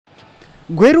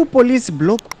Gweru police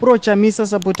block pro-Chamisa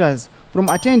supporters from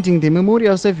attending the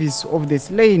memorial service of the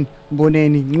slain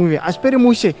Mboneni Ncube. Ashperi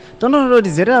mushe tanoda kuti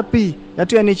zeta P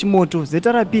yatuya nechimoto,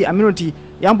 zeta P aminoti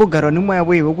yambogarwa nemweya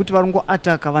wewe wekuti varongo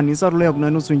ataka vanhu isaruloya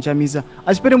kuna Nelson Chamisa.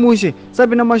 Ashperi mushe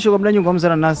sabina mashoko mudanyonga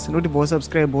muzara nasi noti bo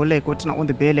subscribe bo like tina on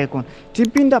the bell icon.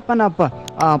 Tipinda panapa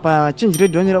pa Change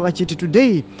Radio nyera vachiti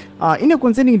today in a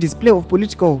concerning display of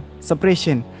political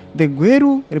suppression. The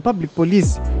Gweru Republic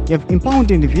Police have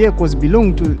impounded vehicles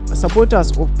belonging to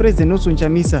supporters of President Nelson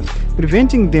Chamisa,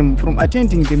 preventing them from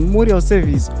attending the memorial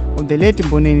service of the late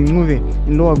Mboneni Ncube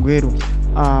in Lower Gweru,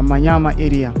 Manyama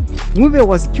area. Ncube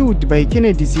was killed by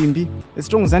Kennedy Simbi, a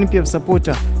strong ZANU-PF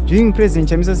supporter, during President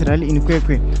Chamisa's rally in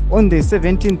Kwekwe on the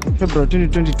 17th February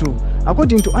 2022.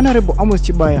 According to Honorable Amos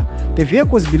Chibaya, the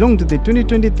vehicles belong to the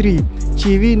 2023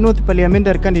 Chivi North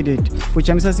Parliamentary candidate for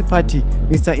Chamisa's party,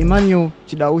 Mr. Emmanuel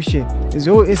Chidaushe, as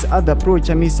well as other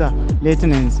pro-Chamisa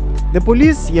lieutenants. The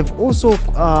police have also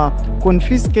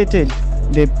confiscated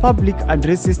the public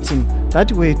address system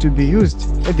that were to be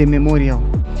used at the memorial.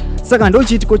 Saka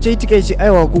ndochitiko chaitika ichi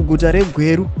aiwa kuguta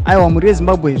reGweru, aiwa muri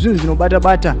weZimbabwe zvinhu zvinobata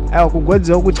bata, aiwa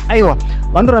kugwadziwa kuti aiwa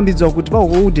vanorambidzwa kuti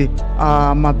vaholde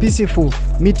peaceful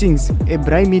meetings, a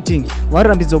braai meeting,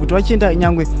 varambidzwa kuti vachienda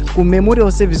nyangwe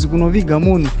kumemorial service kunoviga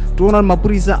munhu. Toona kuti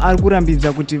mapurisa ari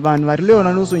kurambidza kuti vanhu vari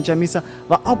leona Nelson Chamisa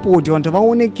vaupload vanhu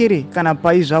vaonekere kana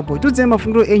pai zvapo. Tudzai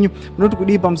mafungiro enyu munoti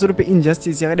kudii pamusoro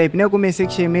peinjustice yakadai. Pinai comment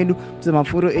section medu tudze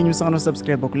mafungiro enyu, sanga no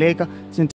subscribe kulike.